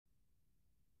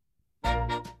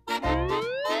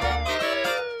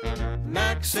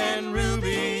Max and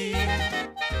Ruby.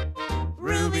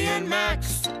 Ruby and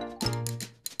Max.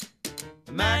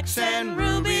 Max and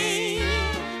Ruby.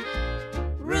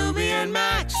 Ruby and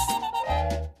Max.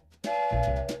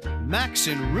 Max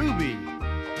and Ruby.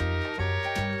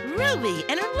 Ruby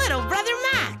and her little brother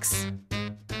Max.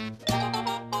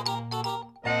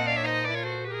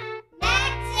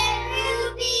 Max and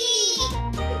Ruby!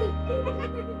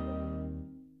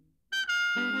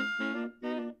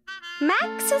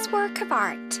 Max's work of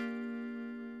art.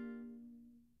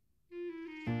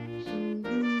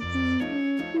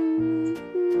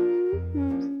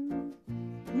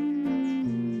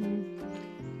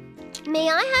 May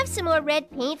I have some more red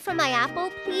paint from my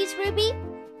apple, please, Ruby?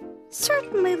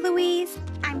 Certainly, Louise.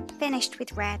 I'm finished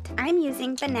with red. I'm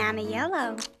using banana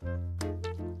yellow.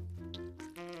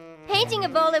 Painting a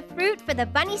bowl of fruit for the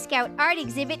Bunny Scout art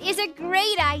exhibit is a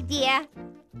great idea.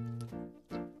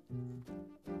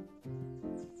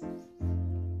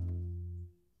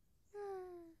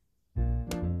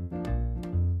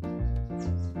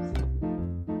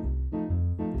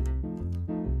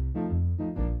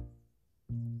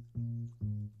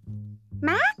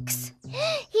 Max?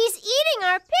 He's eating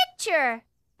our picture.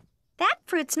 That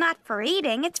fruit's not for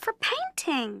eating, it's for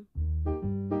painting.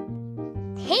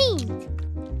 Paint.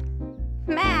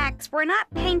 Max, we're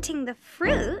not painting the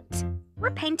fruit.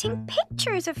 We're painting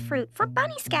pictures of fruit for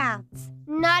Bunny Scouts.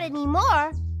 Not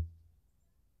anymore.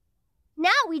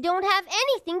 Now we don't have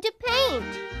anything to paint.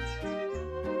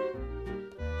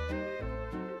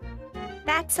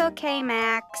 That's okay,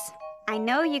 Max. I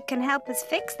know you can help us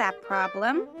fix that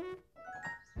problem.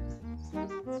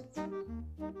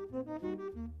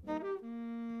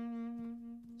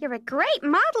 You're a great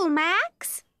model,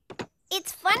 Max.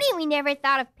 It's funny we never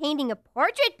thought of painting a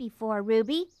portrait before,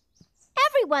 Ruby.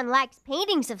 Everyone likes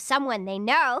paintings of someone they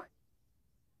know.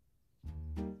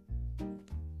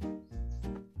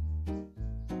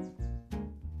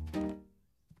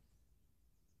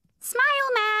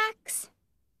 Smile, Max.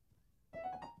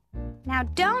 Now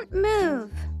don't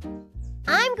move.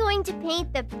 I'm going to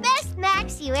paint the best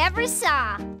Max you ever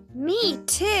saw. Me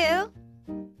too.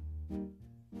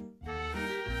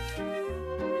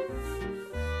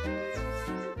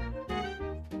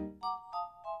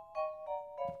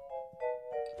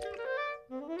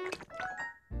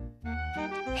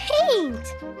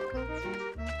 Paint!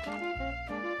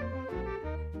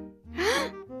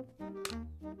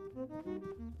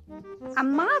 A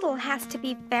model has to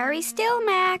be very still,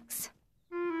 Max.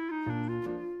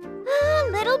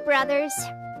 Little brothers.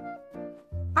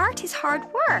 Art is hard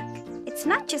work. It's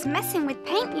not just messing with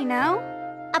paint, you know.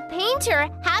 A painter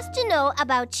has to know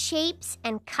about shapes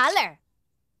and color.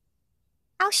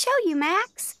 I'll show you,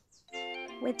 Max.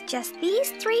 With just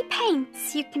these 3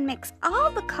 paints, you can mix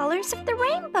all the colors of the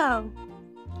rainbow.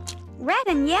 Red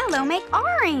and yellow make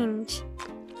orange.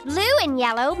 Blue and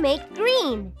yellow make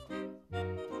green.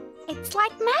 It's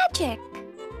like magic.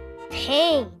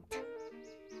 Paint.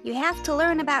 You have to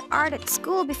learn about art at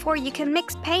school before you can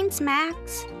mix paints,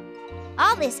 Max.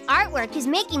 All this artwork is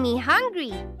making me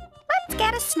hungry. Let's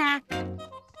get a snack.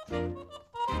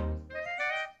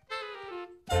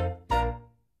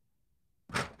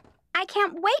 I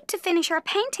can't wait to finish our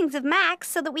paintings of Max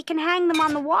so that we can hang them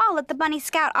on the wall at the Bunny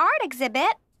Scout art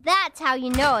exhibit. That's how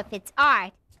you know if it's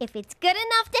art, if it's good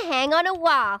enough to hang on a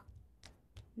wall.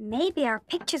 Maybe our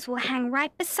pictures will hang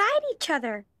right beside each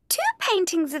other. 2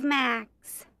 paintings of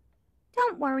Max.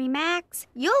 Don't worry, Max.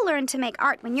 You'll learn to make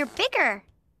art when you're bigger.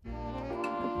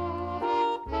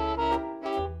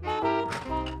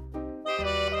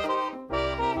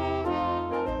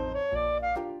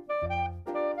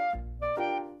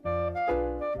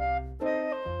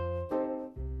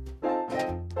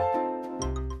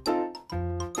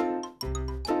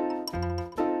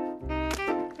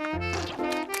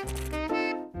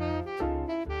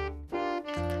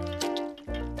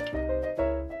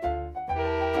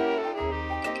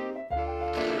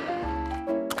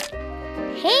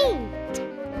 Paint!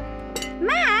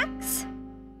 Max!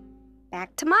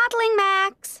 Back to modeling,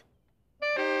 Max.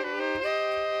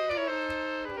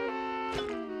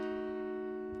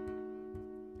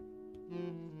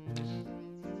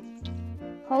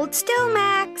 Hold still,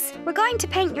 Max. We're going to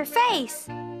paint your face.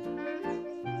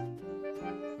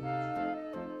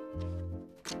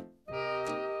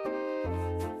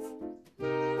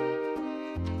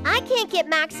 I can't get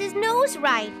Max's nose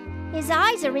right. His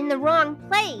eyes are in the wrong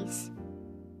place.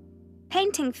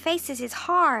 Painting faces is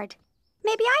hard.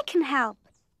 Maybe I can help.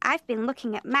 I've been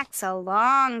looking at Max a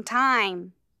long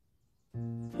time.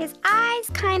 His eyes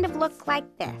kind of look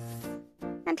like this.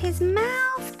 And his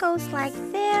mouth goes like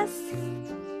this.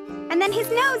 And then his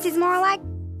nose is more like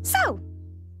so.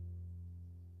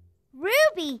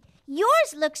 Ruby,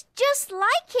 yours looks just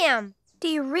like him. Do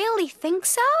you really think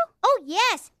so? Oh,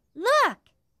 yes. Look.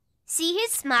 See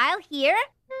his smile here?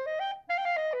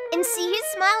 And see his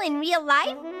smile in real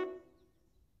life?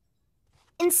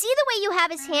 And see the way you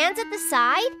have his hands at the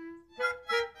side?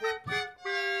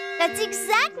 That's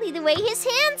exactly the way his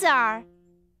hands are.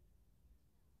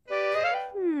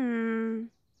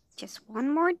 Just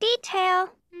one more detail.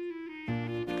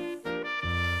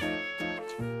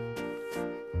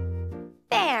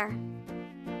 There.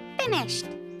 Finished.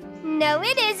 No,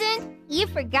 it isn't. You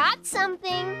forgot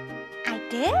something. I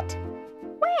did?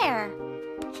 Where?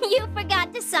 You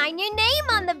forgot to sign your name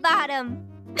on the bottom.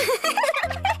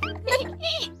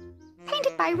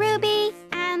 Painted by Ruby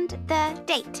and the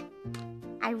date.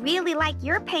 I really like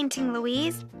your painting,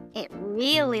 Louise. It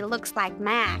really looks like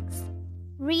Max.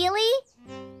 Really?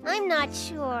 I'm not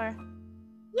sure.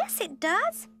 Yes, it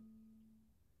does.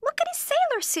 Look at his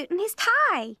sailor suit and his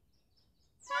tie.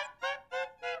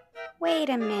 Wait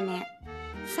a minute.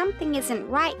 Something isn't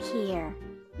right here.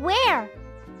 Where?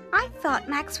 I thought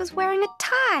Max was wearing a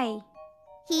tie.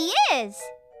 He is.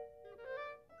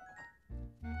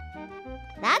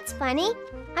 That's funny.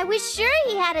 I was sure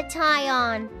he had a tie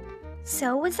on.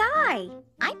 So was I.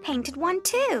 I painted one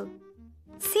too.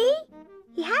 See?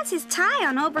 He has his tie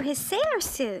on over his sailor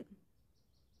suit.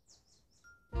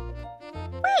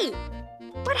 Wait!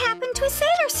 What happened to his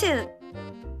sailor suit?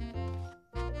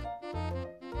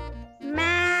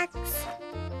 Max,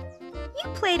 you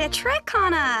played a trick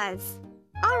on us.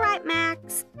 All right,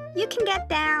 Max, you can get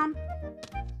down.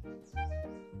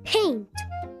 Paint.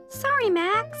 Sorry,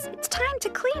 Max. It's time to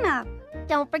clean up.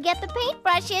 Don't forget the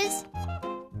paintbrushes.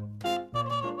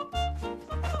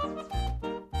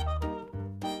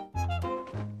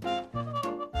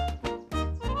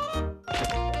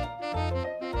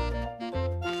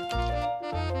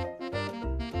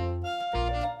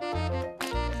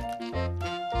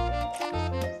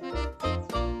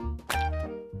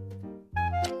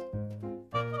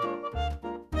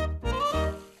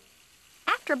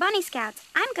 After Bunny Scouts,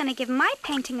 I'm going to give my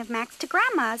painting of Max to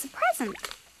Grandma as a present.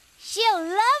 She'll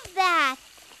love that.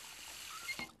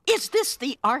 Is this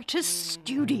the artist's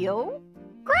studio?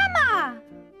 Grandma!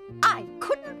 I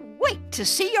couldn't wait to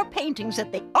see your paintings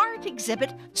at the art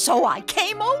exhibit, so I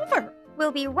came over.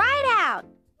 We'll be right out.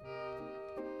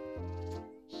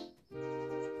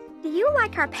 Do you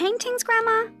like our paintings,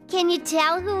 Grandma? Can you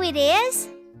tell who it is?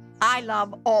 I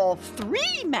love all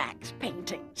 3 Max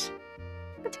paintings.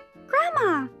 But,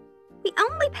 Grandma, we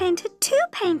only painted 2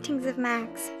 paintings of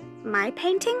Max. My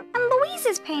painting and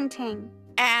Louise's painting.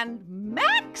 And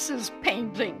Max's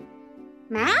painting.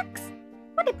 Max?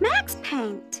 What did Max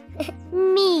paint?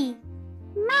 Me.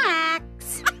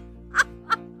 Max!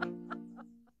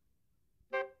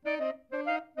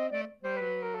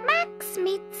 Max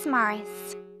meets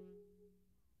Morris.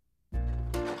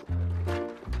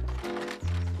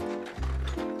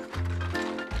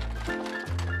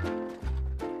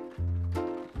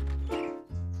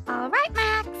 All right,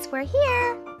 Max, we're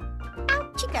here.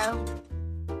 Out you go.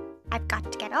 I've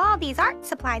got to get all these art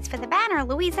supplies for the banner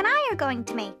Louise and I are going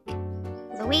to make.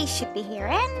 Louise should be here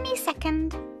any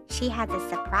second. She has a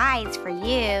surprise for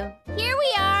you. Here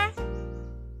we are.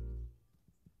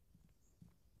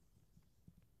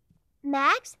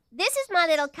 Max, this is my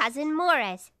little cousin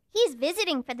Morris. He's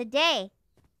visiting for the day.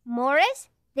 Morris,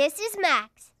 this is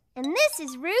Max. And this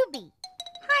is Ruby.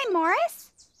 Hi,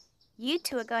 Morris. You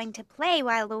two are going to play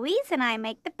while Louise and I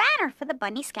make the banner for the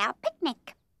Bunny Scout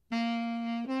picnic.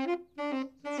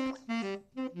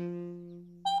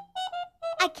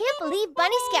 I can't believe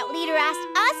Bunny Scout leader asked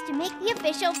us to make the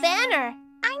official banner.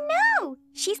 I know!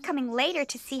 She's coming later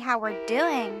to see how we're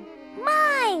doing.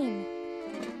 Mine!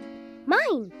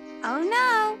 Mine! Oh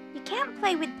no, you can't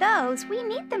play with those. We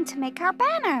need them to make our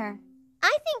banner.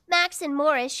 I think Max and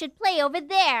Morris should play over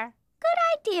there. Good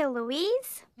idea,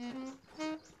 Louise.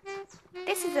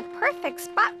 This is a perfect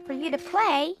spot for you to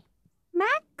play.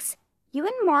 Max, you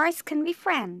and Morris can be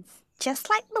friends, just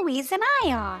like Louise and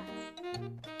I are.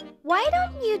 Why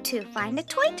don't you two find a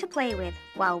toy to play with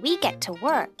while we get to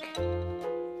work?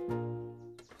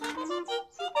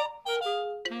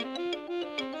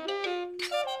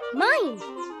 Mine!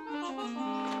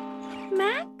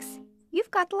 Max,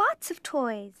 you've got lots of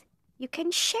toys. You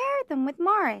can share them with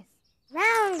Morris.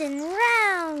 Round and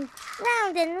round,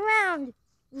 round and round.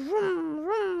 Vroom,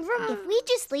 vroom, vroom. If we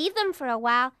just leave them for a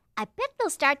while, I bet they'll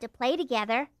start to play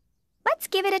together. Let's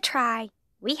give it a try.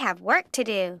 We have work to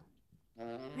do.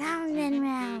 Round and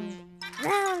round,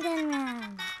 round and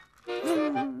round.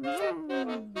 Vroom,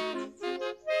 vroom.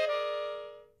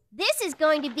 This is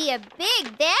going to be a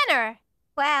big banner.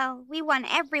 Well, we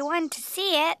want everyone to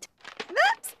see it.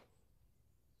 Oops.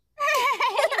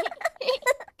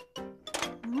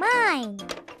 Mine.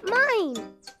 Mine.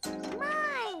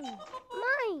 Mine.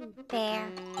 Mine. There.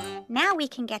 Now we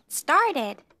can get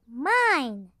started.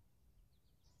 Mine.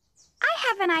 I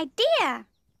have an idea.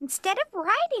 Instead of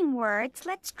writing words,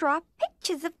 let's draw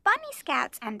pictures of Bunny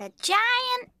Scouts and a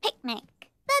giant picnic.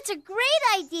 That's a great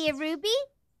idea, Ruby.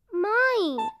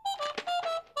 Mine.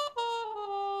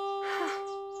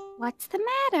 What's the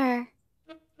matter?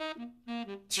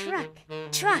 Truck.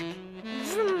 Truck.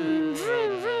 Vroom,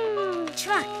 vroom, vroom.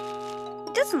 Truck.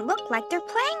 It doesn't look like they're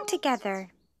playing together.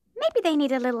 Maybe they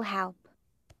need a little help.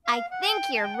 I think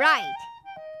you're right.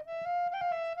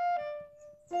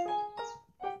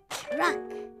 Truck.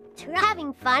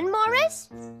 Having fun, Morris?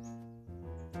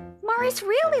 Morris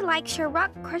really likes your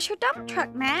rock crusher dump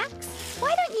truck, Max.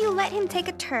 Why don't you let him take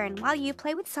a turn while you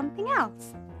play with something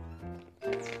else?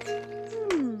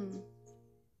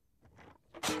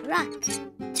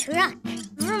 Truck.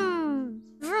 Vroom,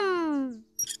 vroom.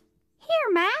 Here,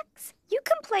 Max. You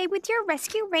can play with your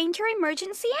Rescue Ranger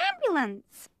emergency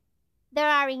ambulance. There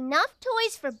are enough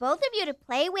toys for both of you to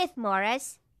play with,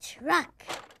 Morris. Truck.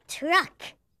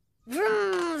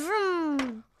 Vroom,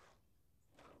 vroom.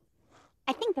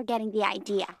 I think they're getting the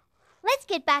idea. Let's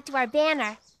get back to our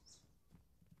banner.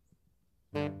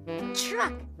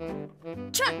 Truck. Vroom,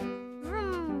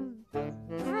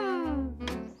 vroom.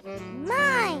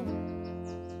 Mine.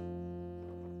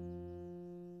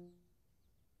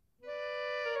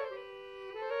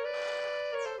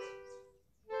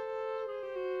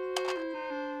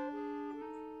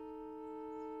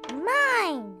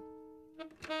 Mine.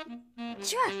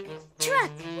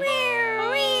 Truck. Rear.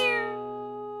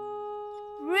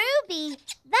 Ruby,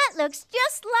 that looks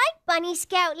just like Bunny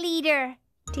Scout Leader.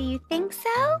 Do you think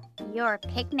so? Your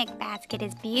picnic basket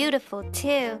is beautiful,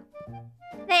 too.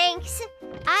 Thanks.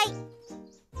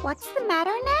 What's the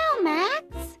matter now, Max?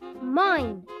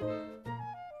 Mine.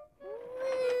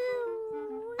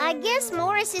 I guess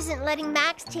Morris isn't letting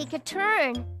Max take a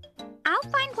turn. I'll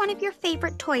find one of your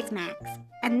favorite toys, Max,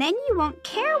 and then you won't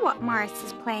care what Morris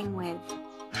is playing with.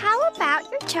 How about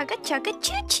your Chugga Chugga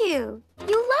Choo Choo?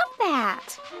 You love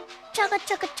that. Chugga,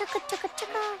 chugga, chugga, chugga,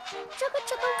 chugga. Chugga,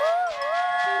 chugga, woo,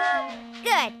 woo.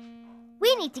 Good.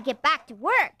 We need to get back to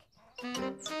work.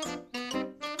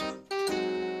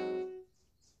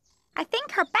 I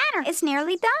think her banner is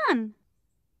nearly done.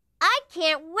 I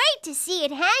can't wait to see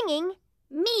it hanging.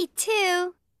 Me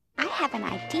too. I have an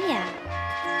idea.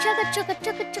 Chugga, chugga,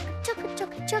 chugga, chugga, chugga,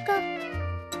 chugga, chugga.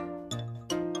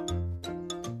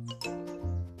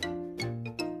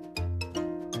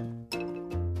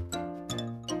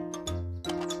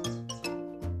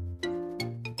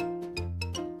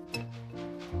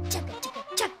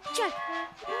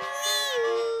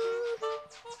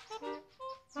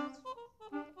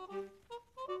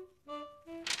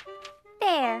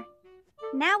 There.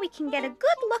 Now we can get a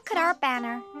good look at our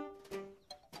banner.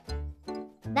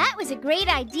 That was a great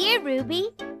idea, Ruby.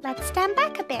 Let's stand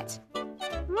back a bit.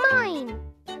 Mine.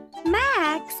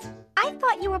 Max, I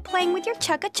thought you were playing with your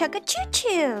Chugga Chugga Choo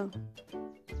Choo.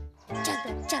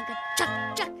 Chugga, chugga,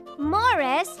 chug, chug.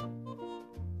 Morris,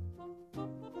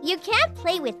 you can't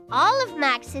play with all of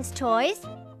Max's toys.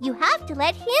 You have to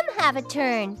let him have a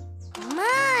turn.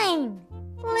 Mine.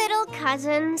 Little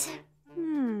cousins.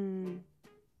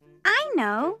 I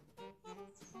know.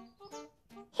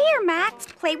 Here, Max,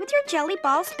 play with your jelly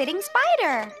ball spitting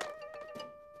spider.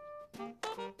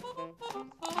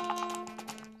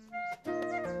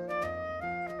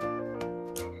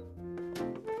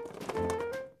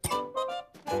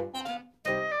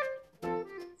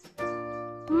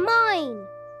 Mine.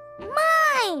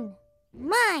 Mine.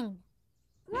 Mine.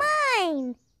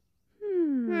 Mine.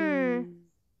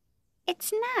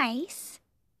 It's nice.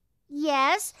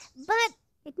 Yes, but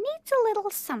It needs a little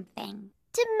something.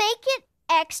 to make it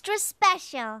extra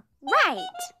special. Right.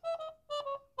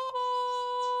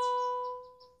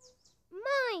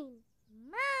 Mine.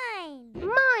 Mine.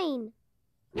 Mine.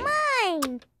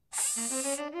 Mine.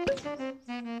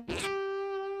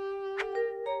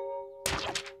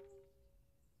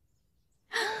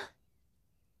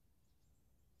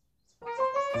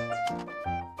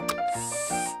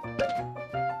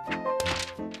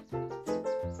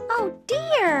 Oh,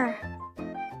 dear.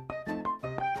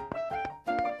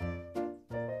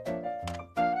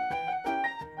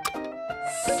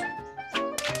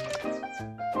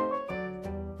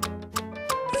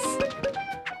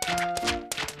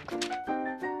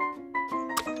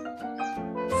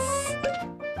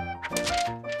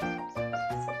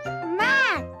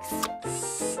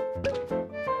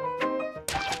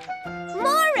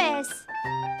 Morris!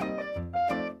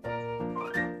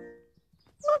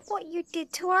 what you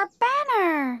did to our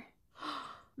banner.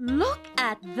 Look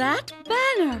at that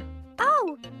banner.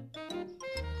 Oh.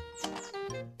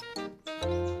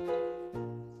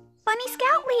 Bunny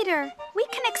Scout Leader, we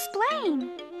can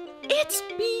explain. It's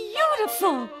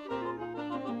beautiful.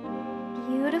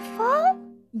 Beautiful?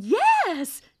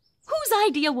 Yes. Whose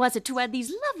idea was it to add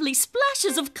these lovely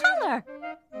splashes of color?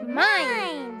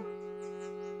 Mine.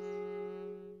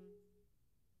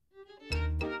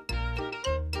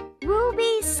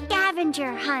 Ruby's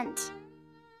Scavenger Hunt.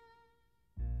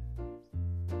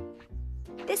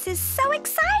 This is so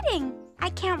exciting! I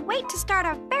can't wait to start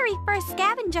our very first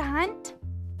scavenger hunt.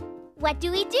 What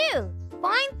do we do?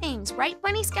 Find things, right,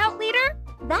 Bunny Scout Leader?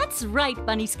 That's right,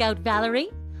 Bunny Scout Valerie.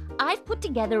 I've put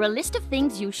together a list of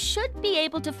things you should be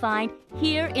able to find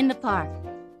here in the park,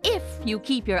 if you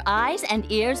keep your eyes and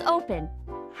ears open.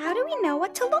 How do we know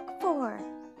what to look for?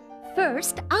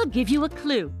 First, I'll give you a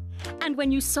clue, and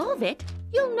when you solve it,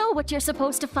 you'll know what you're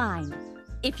supposed to find.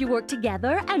 If you work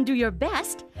together and do your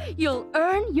best, you'll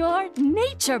earn your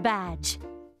nature badge.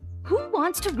 Who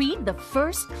wants to read the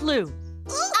first clue?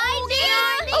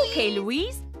 I do! Okay,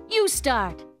 Louise, you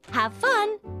start. Have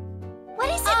fun. What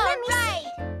is it? Let me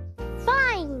see.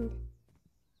 Find.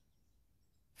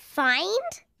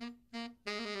 Find?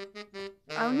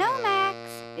 Oh no, Max.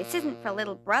 This isn't for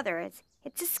little brothers.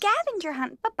 It's a scavenger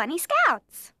hunt for Bunny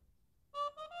Scouts.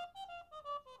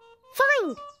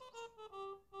 Find.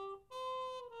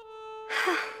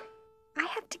 I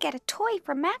have to get a toy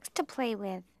for Max to play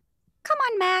with. Come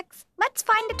on, Max. Let's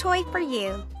find a toy for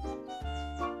you.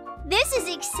 This is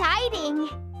exciting.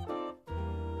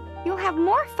 You'll have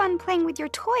more fun playing with your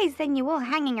toys than you will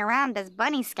hanging around as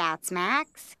Bunny Scouts,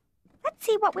 Max. Let's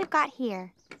see what we've got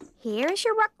here. Here's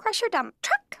your rock crusher dump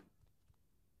truck.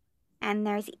 And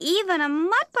there's even a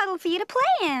mud puddle for you to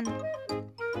play in.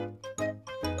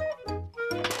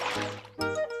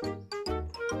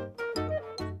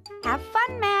 Have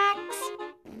fun, Max.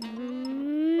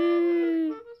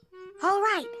 All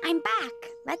right, I'm back.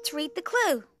 Let's read the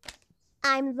clue.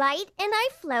 I'm light and I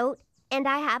float, and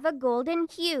I have a golden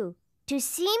hue. To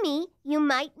see me, you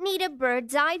might need a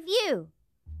bird's eye view.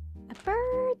 A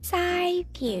bird's eye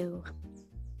view.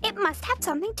 It must have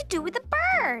something to do with a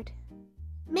bird.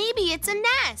 Maybe it's a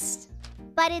nest.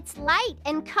 But it's light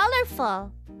and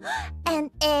colorful. An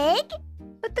egg?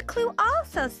 But the clue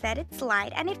also said it's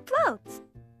light and it floats.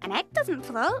 An egg doesn't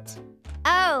float.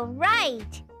 Oh,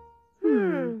 right.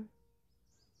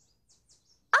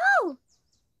 Oh!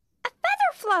 A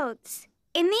feather floats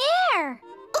in the air.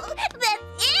 That's it!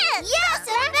 Yes,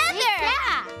 a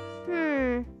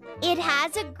feather! It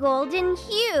has a golden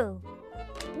hue.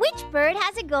 Which bird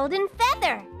has a golden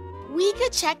feather? We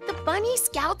could check the Bunny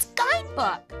Scouts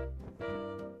guidebook.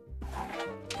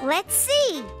 Let's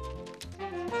see.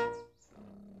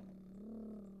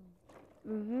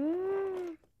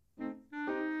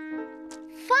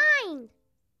 Find.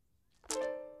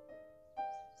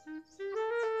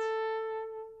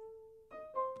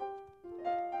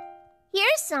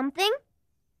 Here's something.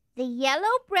 The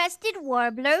yellow-breasted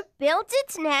warbler builds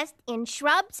its nest in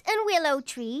shrubs and willow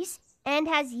trees and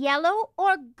has yellow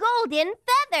or golden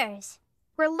feathers.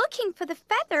 We're looking for the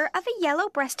feather of a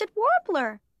yellow-breasted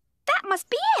warbler. That must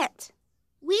be it.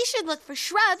 We should look for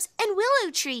shrubs and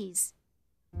willow trees.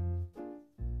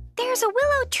 There's a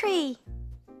willow tree.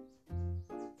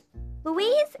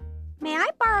 Louise, may I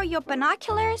borrow your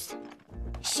binoculars?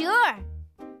 Sure.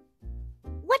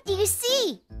 What do you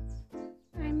see?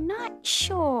 I'm not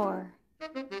sure.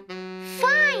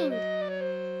 Find!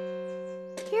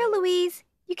 Here, Louise,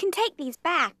 you can take these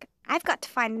back. I've got to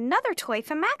find another toy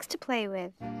for Max to play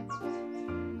with.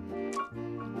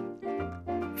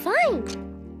 Find!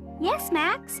 Yes,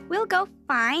 Max, we'll go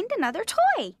find another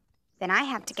toy. Then I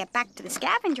have to get back to the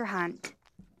scavenger hunt.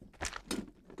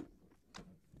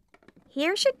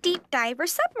 Here's your deep diver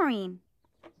submarine.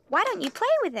 Why don't you play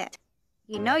with it?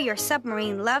 You know your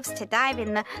submarine loves to dive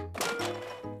in the...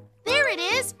 There it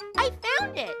is! I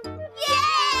found it!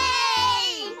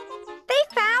 Yay! They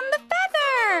found the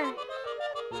feather!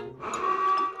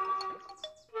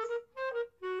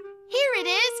 Here it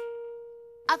is!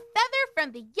 A feather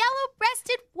from the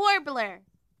yellow-breasted warbler.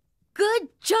 Good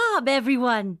job,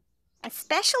 everyone.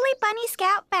 Especially Bunny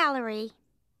Scout Valerie.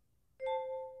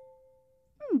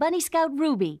 Bunny Scout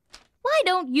Ruby, why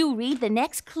don't you read the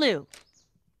next clue?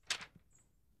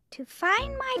 To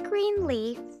find my green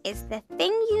leaf is the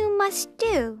thing you must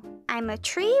do. I'm a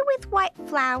tree with white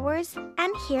flowers,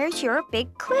 and here's your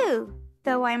big clue.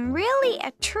 Though I'm really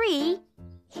a tree,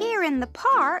 here in the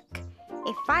park,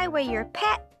 if I were your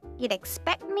pet, you'd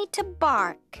expect me to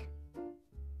bark.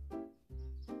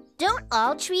 Don't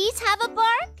all trees have a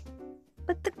bark?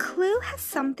 But the clue has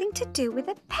something to do with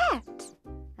a pet.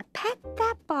 A pet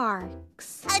that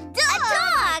barks. A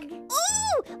dog!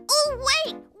 Ooh,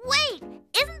 wait!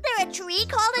 Isn't there a tree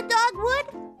called a dogwood?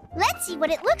 Let's see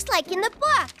what it looks like in the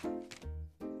book.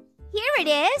 Here it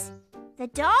is. The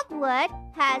dogwood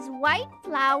has white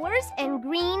flowers and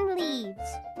green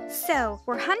leaves. So,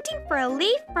 we're hunting for a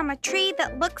leaf from a tree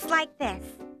that looks like this.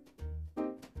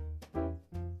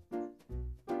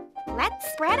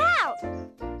 Let's spread out.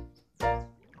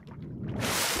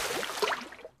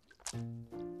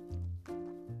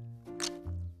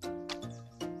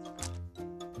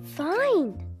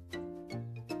 Find.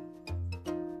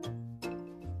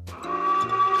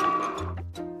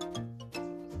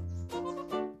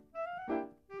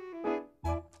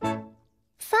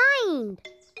 Find.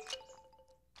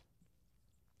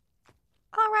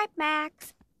 All right,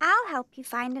 Max. I'll help you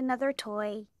find another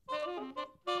toy.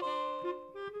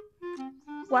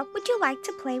 What would you like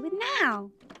to play with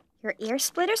now? Your ear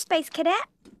splitter space cadet?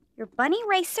 Your bunny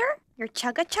racer? Your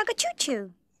chugga chugga choo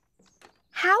choo?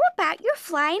 How about your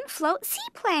flying float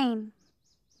seaplane?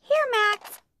 Here,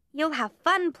 Max. You'll have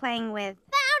fun playing with.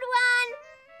 Found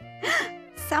one!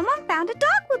 Someone found a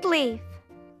dogwood leaf.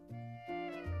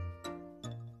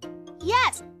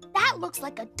 Yes, that looks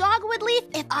like a dogwood leaf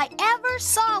if I ever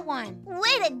saw one.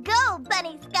 Way to go,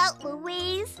 Bunny Scout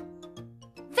Louise!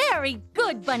 Very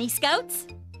good, Bunny Scouts.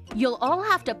 You'll all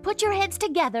have to put your heads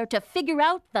together to figure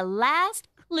out the last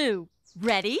clue.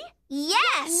 Ready?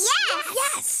 Yes!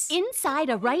 Yes! Inside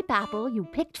a ripe apple you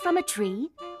picked from a tree,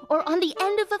 or on the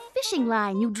end of a fishing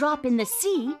line you drop in the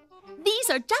sea, these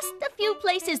are just a few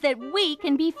places that we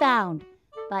can be found.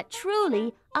 But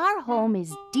truly, our home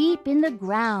is deep in the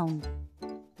ground.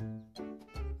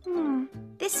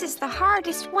 This is the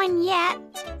hardest one yet.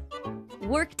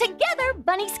 Work together,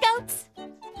 Bunny Scouts!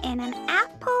 In an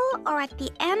apple or at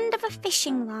the end of a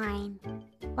fishing line.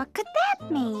 What could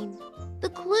that mean? The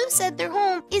clue said their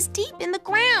home is deep in the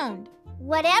ground.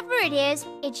 Whatever it is,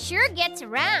 it sure gets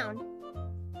around.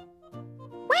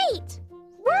 Wait!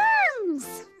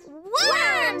 Worms!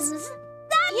 Worms!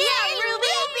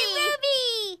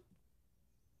 Ruby!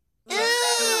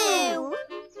 Ooh!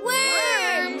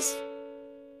 Worms!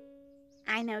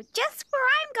 I know just where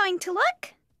I'm going to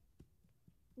look.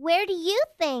 Where do you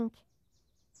think?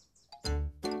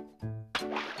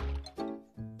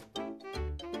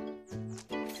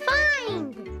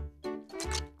 Find!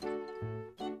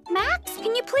 Max,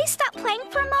 can you please stop playing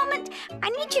for a moment? I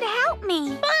need you to help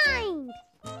me. Find!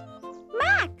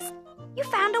 Max, you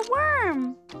found a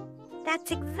worm.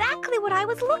 That's exactly what I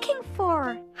was looking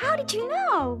for. How did you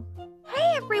know?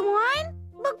 Hey, everyone.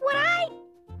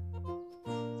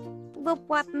 Look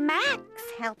what Max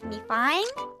helped me find.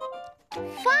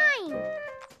 Find!